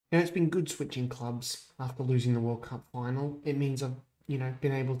It's been good switching clubs after losing the World Cup final. It means I've,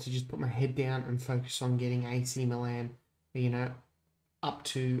 been able to just put my head down and focus on getting AC Milan, up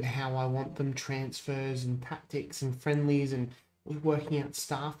to how I want them, transfers and tactics and friendlies and working out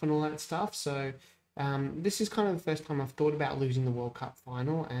staff and all that stuff. So this is kind of the first time I've thought about losing the World Cup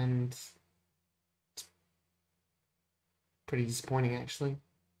final, and it's pretty disappointing actually.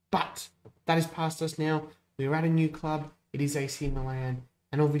 But that is past us now. We're at a new club. It is AC Milan.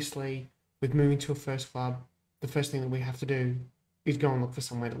 And obviously, with moving to a first club, the first thing that we have to do is go and look for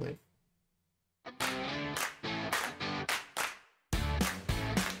somewhere to live.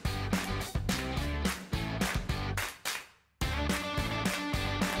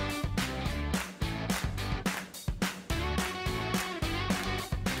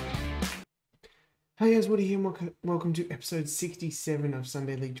 Hey guys, Woody here, and welcome to episode 67 of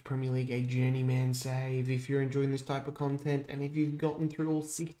Sunday League to Premier League, a journeyman save. If you're enjoying this type of content, and if you've gotten through all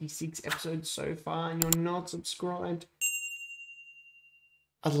 66 episodes so far and you're not subscribed,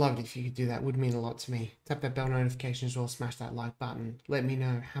 I'd love it if you could do that. It would mean a lot to me. Tap that bell notification as well, smash that like button. Let me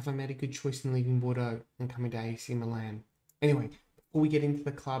know, have I made a good choice in leaving Bordeaux and coming to AC Milan? Anyway, before we get into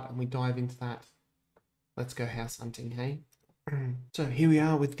the club and we dive into that, let's go house hunting, hey? So here we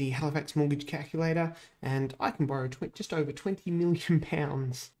are with the Halifax mortgage calculator, and I can borrow just over £20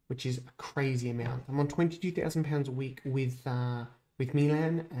 million, which is a crazy amount. I'm on £22,000 a week with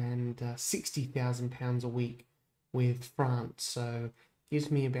Milan, and £60,000 a week with France. So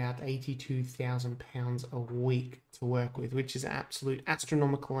gives me about £82,000 a week to work with, which is an absolute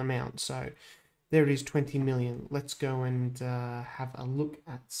astronomical amount. So there it is, 20 million. Let's go and have a look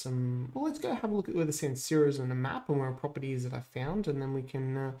at let's go have a look at where the San Siro is on the map and where a property is that I found, and then we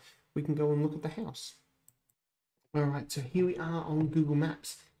can go and look at the house. All right, so here we are on Google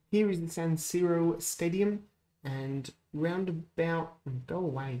Maps. Here is the San Siro Stadium, and roundabout, go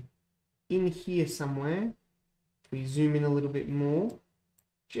away, in here somewhere, we zoom in a little bit more,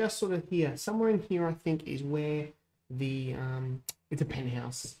 just sort of here, somewhere in here, I think is where the, it's a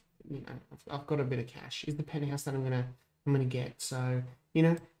penthouse. I've got a bit of cash. Is the penthouse that I'm gonna get. So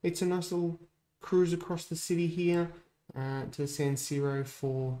it's a nice little cruise across the city here to San Siro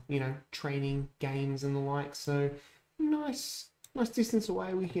for training games and the like. So nice distance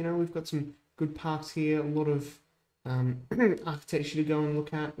away. We've got some good parks here. A lot of architecture to go and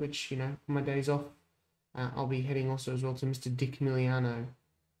look at. Which on my days off, I'll be heading also as well to Mr. Dick Miliano,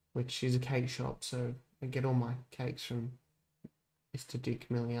 which is a cake shop. So I get all my cakes from Mr. Dick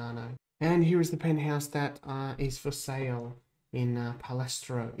Miliano. And here is the penthouse that is for sale in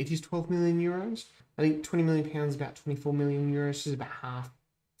Palestro. It is 12 million euros. I think 20 million pounds, about 24 million euros, is about half.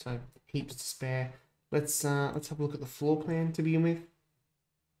 So heaps to spare. Let's have a look at the floor plan to begin with.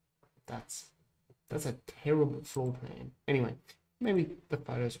 That's a terrible floor plan. Anyway, maybe the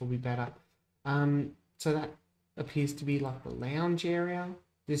photos will be better. So that appears to be like the lounge area.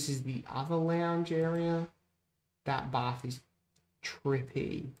 This is the other lounge area. That bath is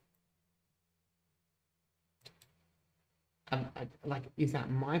trippy. Is that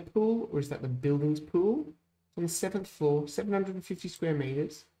my pool or is that the building's pool? It's on the 7th floor, 750 square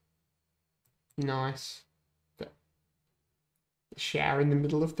meters. Nice. The shower in the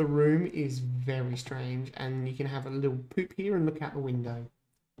middle of the room is very strange, and you can have a little poop here and look out the window.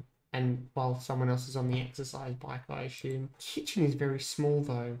 And while someone else is on the exercise bike, I assume. Kitchen is very small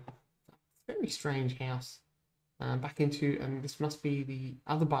though. Very strange house. Back into, and this must be the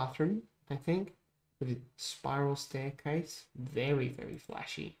other bathroom, I think, with a spiral staircase. Very, very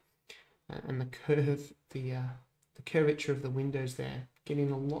flashy. And the curvature of the windows there, getting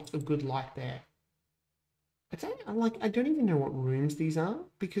a lot of good light there. I don't even know what rooms these are,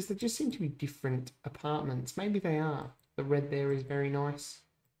 because they just seem to be different apartments. Maybe they are. The red there is very nice.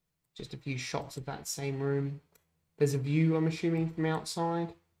 Just a few shots of that same room. There's a view, I'm assuming, from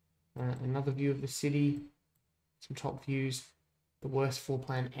outside. Another view of the city. Some top views. The worst floor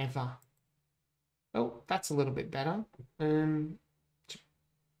plan ever. Oh, that's a little bit better. We've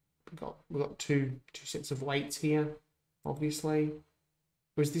got two sets of weights here, obviously.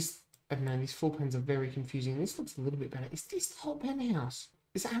 Or is this? I don't know. These floor plans are very confusing. This looks a little bit better. Is this the whole penthouse?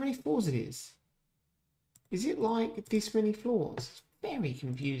 Is that how many floors it is? Is it like this many floors? It's very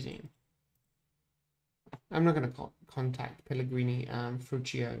confusing. I'm not going to contact Pellegrini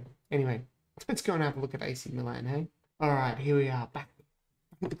Fruccio. Anyway, let's go and have a look at AC Milan, hey? Alright, here we are, back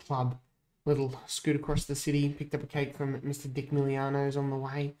at the club. Little scoot across the city, picked up a cake from Mr. Dick Miliano's on the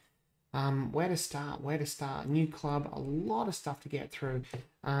way. Where to start? New club, a lot of stuff to get through.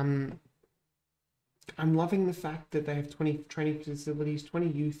 I'm loving the fact that they have 20 training facilities, 20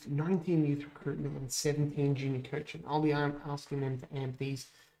 youth, 19 youth recruitment, and 17 junior coaching. I'll be asking them to amp these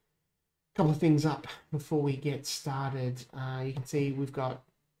Couple of things up before we get started. You can see we've got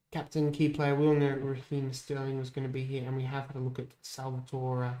captain, key player. We all know Raheem Sterling was going to be here, and we have had a look at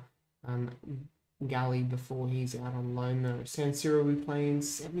Salvatore Galli before he's out on loan though. San Siro we playing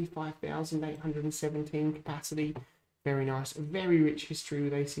 75,817 capacity. Very nice. Very rich history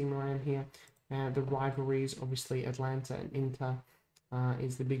with AC Milan here. The rivalries, obviously Atlanta and Inter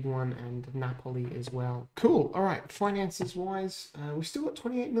is the big one, and Napoli as well. Cool. All right. Finances wise, we've still got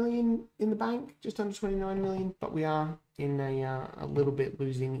 28 million in the bank, just under 29 million, but we are in a little bit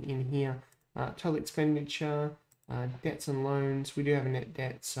losing in here. Total expenditure, debts and loans. We do have a net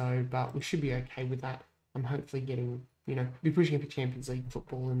debt, so but we should be okay with that. I'm hopefully getting, be pushing for Champions League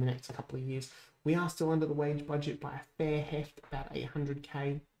football in the next couple of years. We are still under the wage budget by a fair heft, about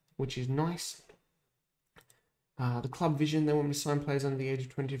 800k, which is nice. The club vision, they want me to sign players under the age of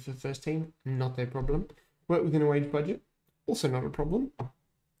 20 for the first team. Not their problem. Work within a wage budget. Also not a problem.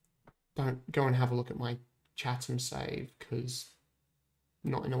 Don't go and have a look at my Chatham save, because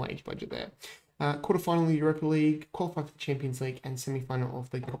not in a wage budget there. Quarterfinal of the Europa League, qualify for the Champions League, and semi-final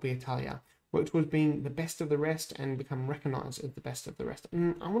of the Coppa Italia. Work towards being the best of the rest and become recognised as the best of the rest.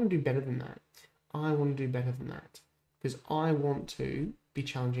 I want to do better than that. I want to do better than that, because I want to be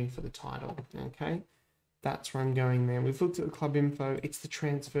challenging for the title, okay? That's where I'm going there. We've looked at the club info. It's the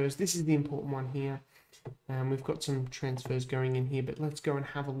transfers. This is the important one here. We've got some transfers going in here, but let's go and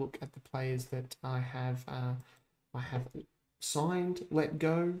have a look at the players that I have signed, let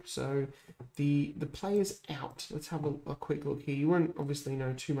go. So the players out. Let's have a quick look here. You won't obviously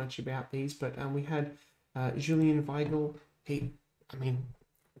know too much about these, but we had Julian Weigl.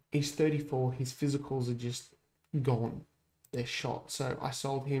 He's 34. His physicals are just gone. They're shot. So I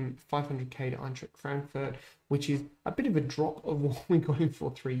sold him 500k to Eintracht Frankfurt, which is a bit of a drop of what we got him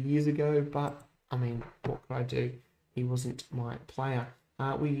for 3 years ago. But what could I do? He wasn't my player.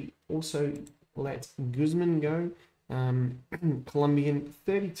 We also let Guzman go. Colombian,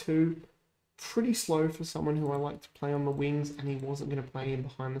 32. Pretty slow for someone who I like to play on the wings, and he wasn't going to play in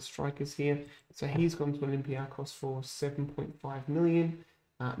behind the strikers here. So he's gone to Olympiacos for 7.5 million.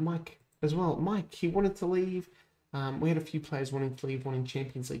 Mike as well. Mike, he wanted to leave. We had a few players wanting to leave, wanting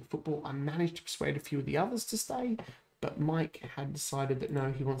Champions League football. I managed to persuade a few of the others to stay, but Mike had decided that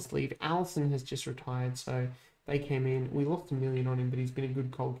no, he wants to leave. Allison has just retired, so they came in. We lost $1 million on him, but he's been a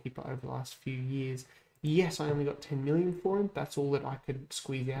good goalkeeper over the last few years. Yes, I only got 10 million for him. That's all that I could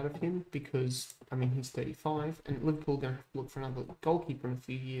squeeze out of him, because he's 35, and Liverpool are going to have to look for another goalkeeper in a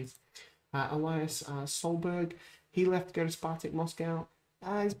few years. Elias Solberg, he left to go to Spartak Moscow.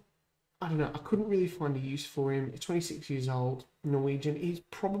 I don't know, I couldn't really find a use for him. He's 26 years old, Norwegian. He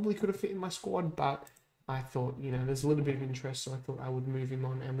probably could have fit in my squad, but I thought, there's a little bit of interest, so I thought I would move him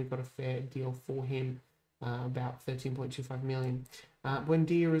on, and we got a fair deal for him, about 13.25 million.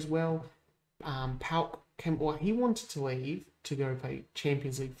 Buendia as well. Pauk he wanted to leave to go play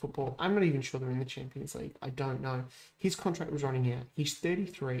Champions League football. I'm not even sure they're in the Champions League. I don't know. His contract was running out. He's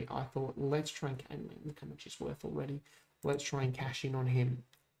 33. I thought, let's try and look how much he's worth already. Let's try and cash in on him.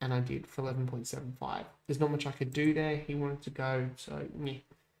 And I did for 11.75. There's not much I could do there. He wanted to go, so yeah.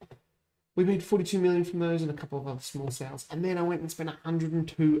 We made 42 million from those and a couple of other small sales. And then I went and spent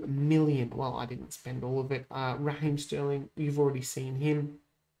 102 million. Well, I didn't spend all of it. Raheem Sterling, you've already seen him.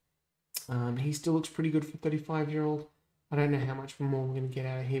 He still looks pretty good for a 35-year-old. I don't know how much more we're going to get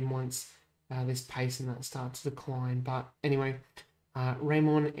out of him once this pace and that starts to decline. But anyway,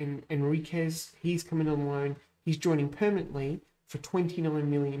 Ramon Enriquez, he's coming on loan. He's joining permanently for £29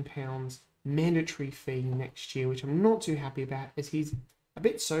 million mandatory fee next year, which I'm not too happy about, as he's a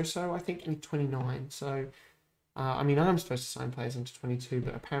bit so-so, I think, and he's 29. So, I'm supposed to sign players into 22,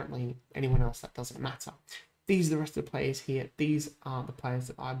 but apparently anyone else, that doesn't matter. These are the rest of the players here. These are the players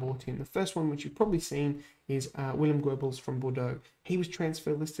that I bought in. The first one, which you've probably seen, is Willem Goebbels from Bordeaux. He was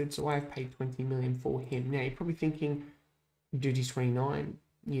transfer listed, so I have paid 20 million for him. Now, you're probably thinking, dude, he's 29.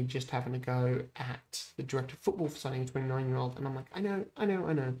 You're just having a go at the director of football for signing a 29-year-old. And I'm like, I know.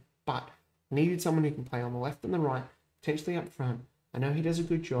 But I needed someone who can play on the left and the right, potentially up front. I know he does a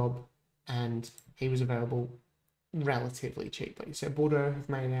good job, and he was available relatively cheaply. So Bordeaux have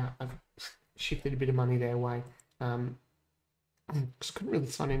made out. I've shifted a bit of money their way. Just couldn't really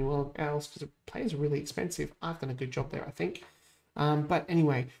sign anyone else because the players are really expensive. I've done a good job there, I think. But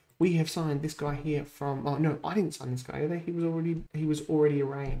anyway, we have signed this guy here from... Oh, no, I didn't sign this guy either. He was already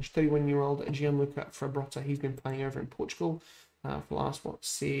arranged. 31-year-old Gianluca Frabotta. He's been playing over in Portugal for the last,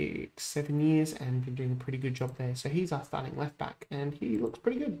 6-7 years, and been doing a pretty good job there. So he's our starting left-back, and he looks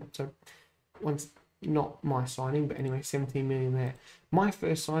pretty good. So once... Not my signing, but anyway, 17 million there. My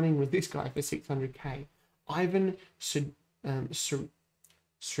first signing was this guy for 600k. Ivan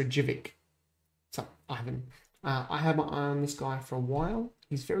Srejivic. So I had my eye on this guy for a while.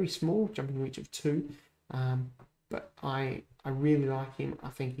 He's very small, jumping reach of 2, but I really like him. I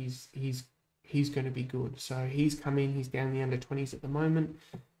think he's going to be good. So he's come in. He's down the under-20s at the moment.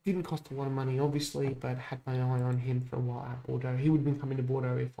 Didn't cost a lot of money, obviously, but had my eye on him for a while at Bordeaux. He would have been coming to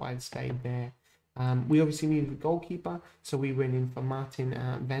Bordeaux if I had stayed there. We obviously needed a goalkeeper, so we went in for Martin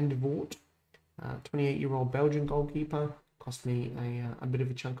van der Voort, 28-year-old Belgian goalkeeper. Cost me a bit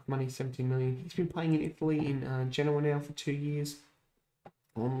of a chunk of money, 17 million. He's been playing in Italy in Genoa now for 2 years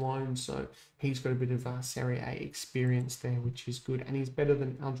on loan, so he's got a bit of Serie A experience there, which is good, and he's better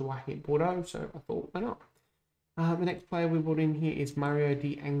than Al Jawahi at Bordeaux, so I thought, why not? The next player we brought in here is Mario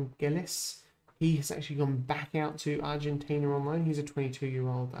de Angelis. He has actually gone back out to Argentina on loan. He's a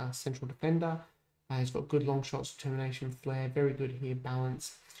 22-year-old central defender. He's got good long shots, determination, flair, very good here,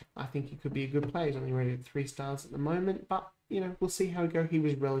 balance. I think he could be a good player. He's only rated 3 stars at the moment, but, you know, we'll see how he goes. He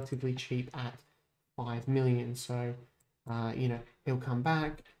was relatively cheap at 5 million, so, you know, he'll come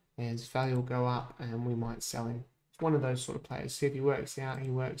back, his value will go up, and we might sell him. It's one of those sort of players. See if he works out,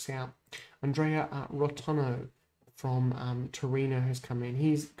 he works out. Andrea Rotono from Torino has come in.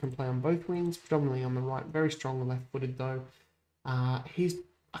 He can play on both wings, predominantly on the right, very strong left-footed though.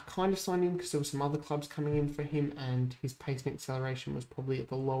 I kind of signed him because there were some other clubs coming in for him, and his pace and acceleration was probably at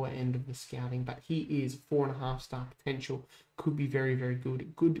the lower end of the scouting, but he is 4.5-star potential, could be very, very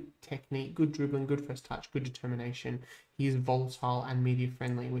good. Good technique, good dribbling, good first touch, good determination. He is volatile and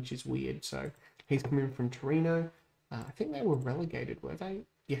media-friendly, which is weird. So he's coming from Torino. I think they were relegated, were they?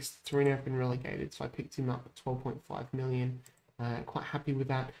 Yes, Torino have been relegated, so I picked him up at 12.5 million. Quite happy with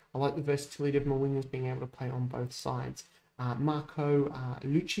that. I like the versatility of my wingers being able to play on both sides. Marco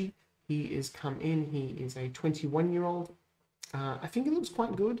Lucci, he is come in. He is a 21-year-old. I think he looks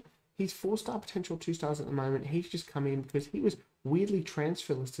quite good. He's 4-star potential, 2 stars at the moment. He's just come in because he was weirdly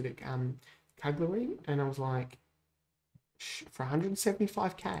transfer listed at Cagliari, and I was like, for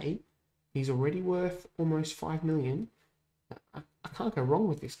 175k, he's already worth almost 5 million. I can't go wrong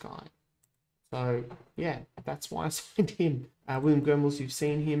with this guy. So, yeah, that's why I signed him. William Goermels, you've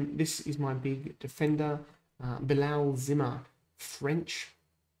seen him. This is my big defender. Bilal Zimmer, French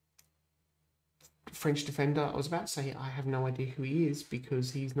defender. I was about to say I have no idea who he is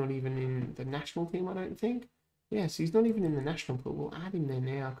because he's not even in the national team, I don't think. Yes, he's not even in the national pool. We'll add him there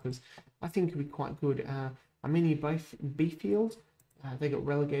now because I think he'll be quite good. Armini Bifield, they got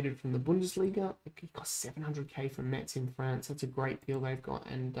relegated from the Bundesliga. He cost 700k from Metz in France. That's a great deal they've got,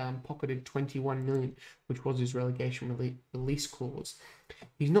 and pocketed 21 million, which was his relegation release clause.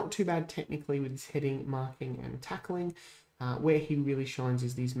 He's not too bad technically with his heading, marking, and tackling. Where he really shines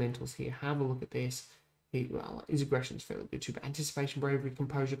is these mentals here. Have a look at this. His aggression is fairly good too, but anticipation, bravery,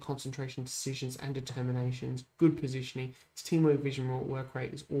 composure, concentration, decisions, and determinations, good positioning. His teamwork, vision, work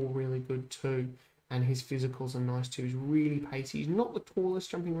rate is all really good too. And his physicals are nice too. He's really pacey. He's not the tallest,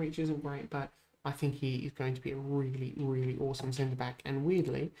 jumping reach isn't great, but I think he is going to be a really, really awesome centre-back. And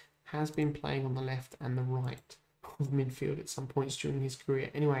weirdly, has been playing on the left and the right of midfield at some points during his career.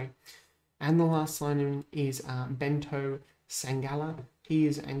 Anyway, and the last signing is Bento Sangala. He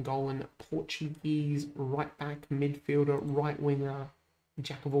is Angolan Portuguese right-back, midfielder, right-winger,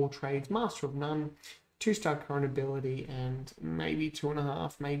 jack of all trades, master of none, 2-star current ability, and maybe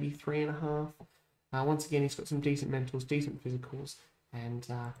 2.5, maybe 3.5. Once again, he's got some decent mentals, decent physicals, and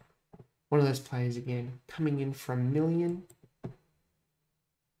one of those players, again, coming in from million,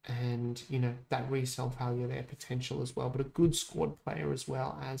 and, you know, that resale value there, potential as well, but a good squad player as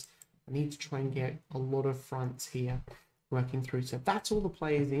well, as I need to try and get a lot of fronts here working through. So that's all the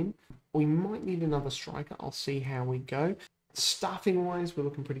players in. We might need another striker. I'll see how we go. Staffing wise, we're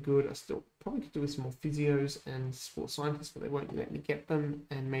looking pretty good. I still probably could do with some more physios and sports scientists, but they won't let me get them,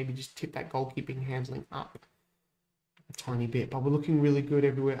 and maybe just tip that goalkeeping handling up a tiny bit. But we're looking really good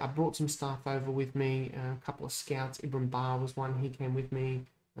everywhere. I brought some staff over with me, a couple of scouts. Ibram Bar was one, he came with me.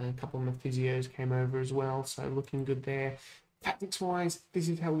 A couple of my physios came over as well, so looking good there. Tactics wise, this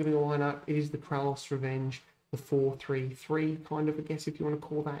is how we're going to line up. It is the Kralos Revenge, the 4-3-3 kind of, I guess, if you want to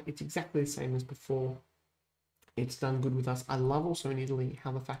call that. It's exactly the same as before. It's done good with us. I love also in Italy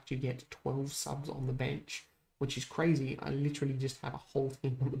how the fact you get 12 subs on the bench, which is crazy. I literally just have a whole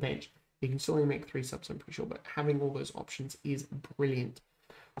team on the bench. You can still only make 3 subs, I'm pretty sure, but having all those options is brilliant.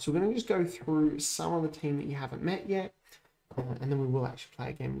 So we're going to just go through some of the team that you haven't met yet, and then we will actually play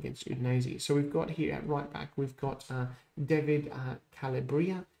a game against Udinese. So we've got here at right back, we've got David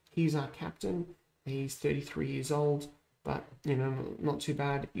Calabria. He's our captain. He's 33 years old. But, you know, not too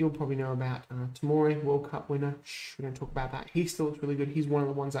bad. You'll probably know about Tomori, World Cup winner. Shh, we don't talk about that. He still looks really good. He's one of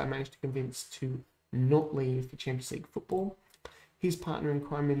the ones that I managed to convince to not leave for Champions League football. His partner in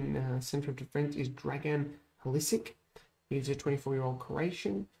crime in centre of defence is Dragan Halisic. He's a 24-year-old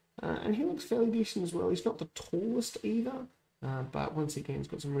Croatian, and he looks fairly decent as well. He's not the tallest either, but once again, he's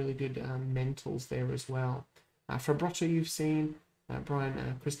got some really good mentals there as well. For Broccio, you've seen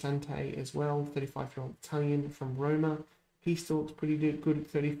Brian Cristante as well, 35-year-old Italian from Roma. He still looks pretty good at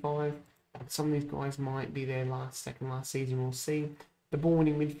 35. Some of these guys might be their second last season, we'll see. The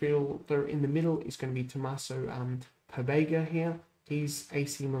ball-winning midfielder in the middle is going to be Tommaso Pobega here. He's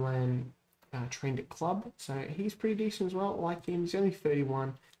AC Milan trained at club, so he's pretty decent as well. I like him. He's only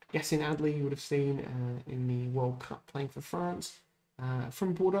 31. Yasin Adli you would have seen in the World Cup playing for France,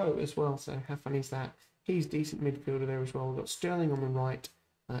 from Bordeaux as well, so how funny is that? He's decent midfielder there as well. We've got Sterling on the right,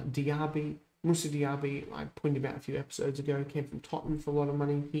 Diaby, Moussa Diaby, I pointed out a few episodes ago, came from Tottenham for a lot of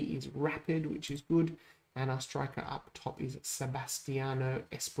money. He is rapid, which is good, and our striker up top is Sebastiano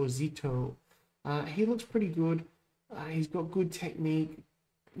Esposito. He looks pretty good. He's got good technique.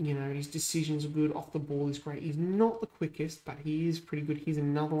 You know, his decisions are good. Off the ball is great. He's not the quickest, but he is pretty good. He's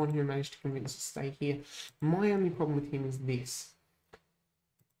another one who managed to convince to stay here. My only problem with him is this.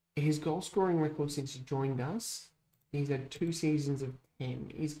 His goal scoring record since he joined us, he's had 2 seasons of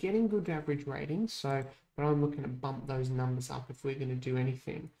 10. He's getting good average ratings, so but I'm looking to bump those numbers up if we're going to do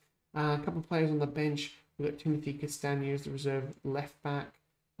anything. A couple of players on the bench. We've got Timothy Castagna as the reserve left back.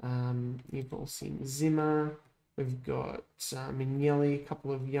 You've all seen Zimmer. We've got Mignelli, a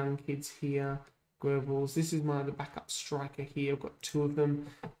couple of young kids here. Goebbels. This is the backup striker here. I've got 2 of them.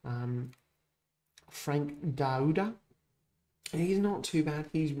 Frank Dauda. He's not too bad.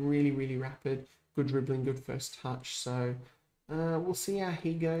 He's really, really rapid. Good dribbling, good first touch. So we'll see how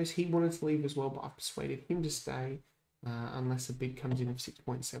he goes. He wanted to leave as well, but I've persuaded him to stay unless a bid comes in of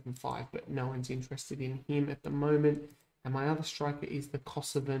 6.75. But no one's interested in him at the moment. And my other striker is the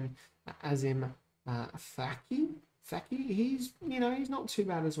Kosovan Azim Thaki. He's he's not too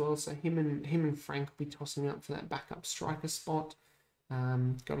bad as well. So him and Frank will be tossing up for that backup striker spot.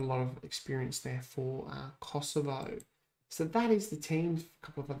 Got a lot of experience there for Kosovo. So that is the team. A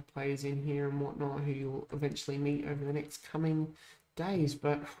couple of other players in here and whatnot who you'll eventually meet over the next coming days.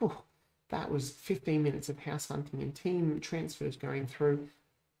 But that was 15 minutes of house hunting and team transfers going through.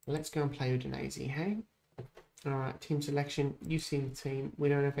 Let's go and play Udinese, hey? All right, team selection. You've seen the team. We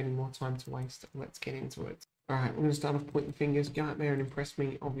don't have any more time to waste. Let's get into it. All right, we're going to start off pointing fingers. Go out there and impress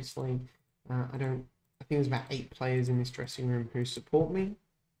me. Obviously, I think there's about 8 players in this dressing room who support me.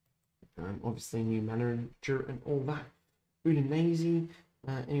 Obviously, new manager and all that. Udinese,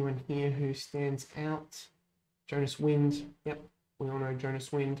 anyone here who stands out? Jonas Wind. Yep, we all know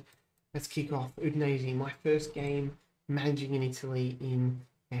Jonas Wind. Let's kick off. Udinese, my first game managing in Italy in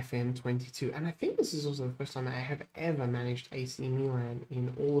FM22, and I think this is also the first time I have ever managed AC Milan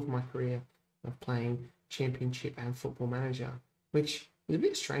in all of my career of playing Championship and Football Manager, which is a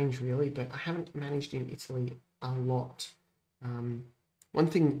bit strange really, but I haven't managed in Italy a lot. One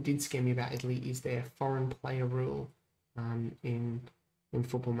thing that did scare me about Italy is their foreign player rule in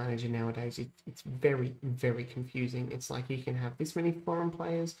Football Manager nowadays. It's very, very confusing. It's like you can have this many foreign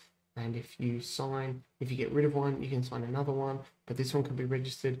players, and if you get rid of one, you can sign another one, but this one can be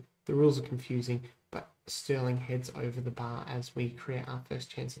registered. The rules are confusing, but Sterling heads over the bar as we create our first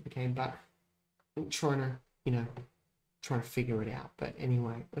chance of the game, but I'm trying to figure it out. But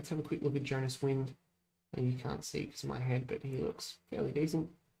anyway, let's have a quick look at Jonas Wind. You can't see because of my head, but he looks fairly decent.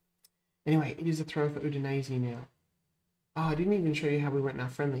 Anyway, it is a throw for Udinese now. Oh, I didn't even show you how we went in our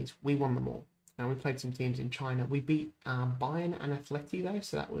friendlies. We won them all. We played some teams in China. We beat Bayern and Atleti though,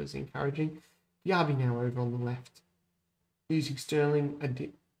 so that was encouraging. Yabi now over on the left. Using Sterling,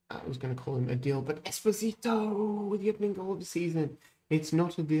 I was going to call him Adil, but Esposito with the opening goal of the season. It's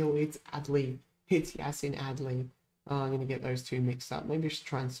not Adil, it's Adli. It's Yasin Adli. I'm going to get those two mixed up. Maybe I should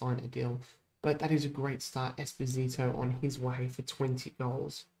try and sign Adil. But that is a great start. Esposito on his way for 20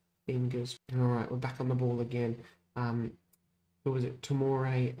 goals. Fingers. All right, we're back on the ball again. Who was it? Tomore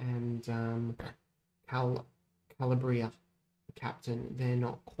and Calabria, the captain. They're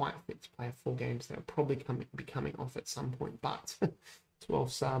not quite fit to play 4 games. They'll probably be coming off at some point, but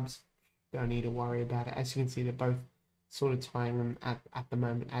 12 subs, don't need to worry about it. As you can see, they're both sort of tying them at the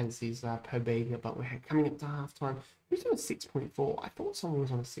moment, as is Pobega, but we're coming up to halftime. Who's on a 6.4? I thought someone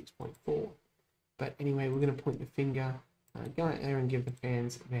was on a 6.4. But anyway, we're going to point the finger, go out there and give the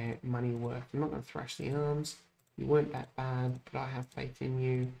fans their money worth. I'm not going to thrash the arms. You weren't that bad, but I have faith in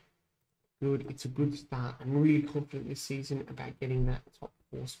you. Good. It's a good start. I'm really confident this season about getting that top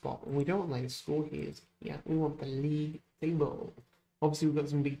 4 spot. And we don't want latest score here. Yeah, we want the league table. Obviously, we've got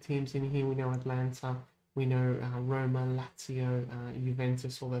some big teams in here. We know Atlanta. We know Roma, Lazio,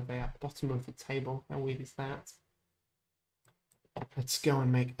 Juventus, although they are bottom of the table. How weird is that? Let's go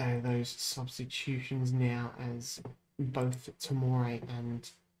and make those substitutions now, as both Tamore and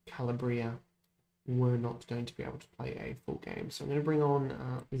Calabria were not going to be able to play a full game. So I'm going to bring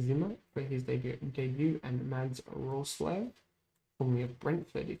on Zimmer for his debut and Mads Roslev, formerly of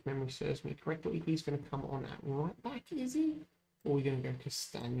Brentford, if memory serves me correctly. He's going to come on at right back, is he? Or are we going to go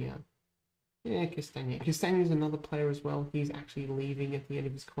Castagna? Yeah, Castagna. Castagna is another player as well. He's actually leaving at the end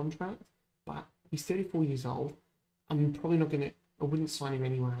of his contract, but he's 34 years old. I'm probably not going to, I wouldn't sign him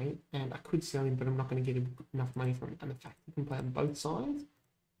anyway, and I could sell him, but I'm not going to get enough money for him. And the fact he can play on both sides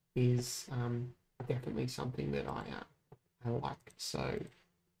is definitely something that I like. So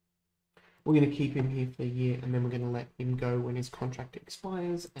we're going to keep him here for a year, and then we're going to let him go when his contract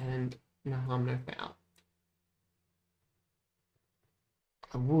expires, and no harm, no foul.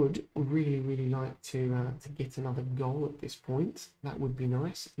 I would really like to get another goal at this point. That would be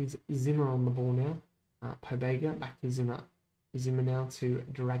nice. Is Zimmer on the ball now? Pobega, back to Zimmer. Zimmer now to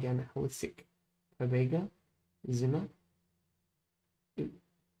Dragan Halisic. Pobega, Zimmer.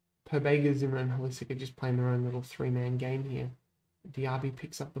 Pobega, Zimmer and Halisic are just playing their own little three-man game here. Diaby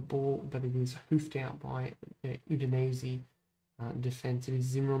picks up the ball, but it is hoofed out by the Udinese defence. It is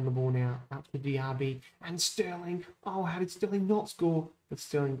Zimmer on the ball now, up to Diaby, and Sterling. Oh, how did Sterling not score? But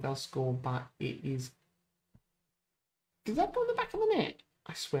Sterling does score, but it is... Did that go in the back of the net?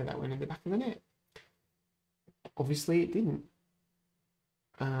 I swear that went in the back of the net. Obviously it didn't.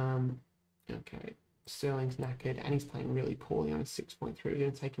 Okay, Sterling's knackered, and he's playing really poorly on a 6.3. We're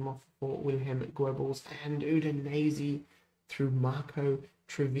going to take him off for Wilhelm Goebbels, and Udinese through Marco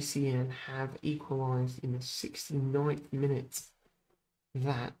Trevisian have equalised in the 69th minute.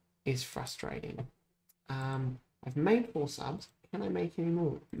 That is frustrating. I've made 4 subs. Can I make any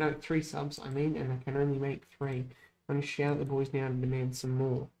more? No, 3 subs, I mean, and I can only make 3. I'm going to shout at the boys now and demand some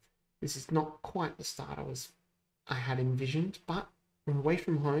more. This is not quite the start I had envisioned, but we're away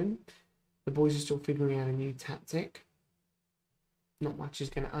from home. The boys are still figuring out a new tactic. Not much is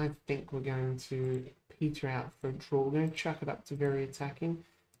going to... I think we're going to peter out for a draw. We're going to chuck it up to very attacking,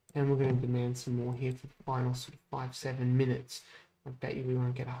 and we're going to demand some more here for the final sort of 5-7 minutes. I bet you we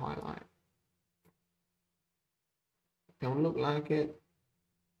won't get a highlight. Don't look like it.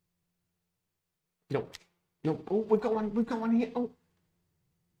 Nope. Nope. Oh, we've got one. We've got one here. Oh.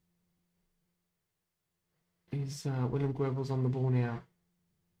 Is William Goebbels on the ball now?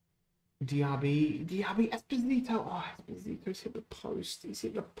 Diaby, Esposito. Oh, Esposito's hit the post. He's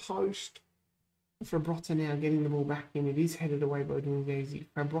hit the post. Fabrota now getting the ball back in. It is headed away by Udinese.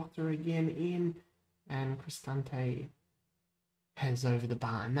 Fabrota again in, and Cristante heads over the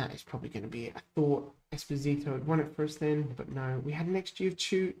bar, and that is probably going to be it. I thought Esposito had won it for us then, but no. We had an XG of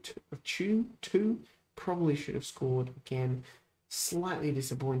two. Probably should have scored again. Slightly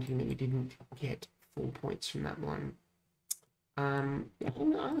disappointing that we didn't get 4 points from that one. I'm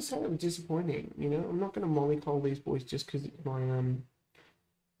going to say that was disappointing. You know, I'm not going to mollycoddle these boys just because it's my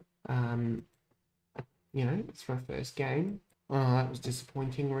you know, it's my first game. Oh, that was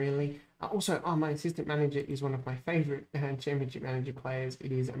disappointing, really. Also, my assistant manager is one of my favourite championship manager players.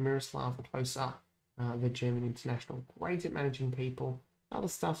 It is Miroslav Klose, the German international. Great at managing people. Other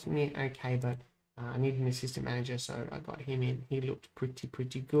stuff's okay, but I need an assistant manager, so I got him in. He looked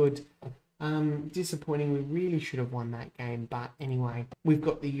pretty good. Disappointing. We really should have won that game, but anyway, we've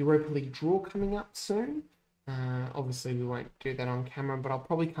got the Europa League draw coming up soon. Obviously, we won't do that on camera, but I'll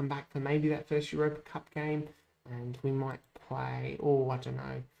probably come back for maybe that first Europa Cup game, and we might play, or I don't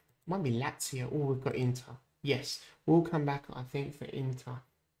know, it might be Lazio, or we've got Inter. Yes, we'll come back, I think, for Inter.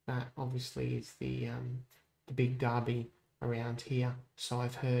 That obviously is the big derby around here, so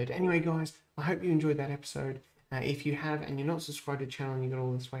I've heard. Anyway, guys, I hope you enjoyed that episode. If you have and you're not subscribed to the channel and you got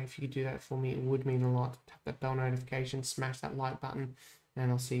all this way, if you could do that for me, it would mean a lot. Tap that bell notification, smash that like button, and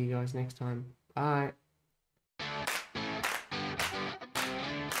I'll see you guys next time. Bye.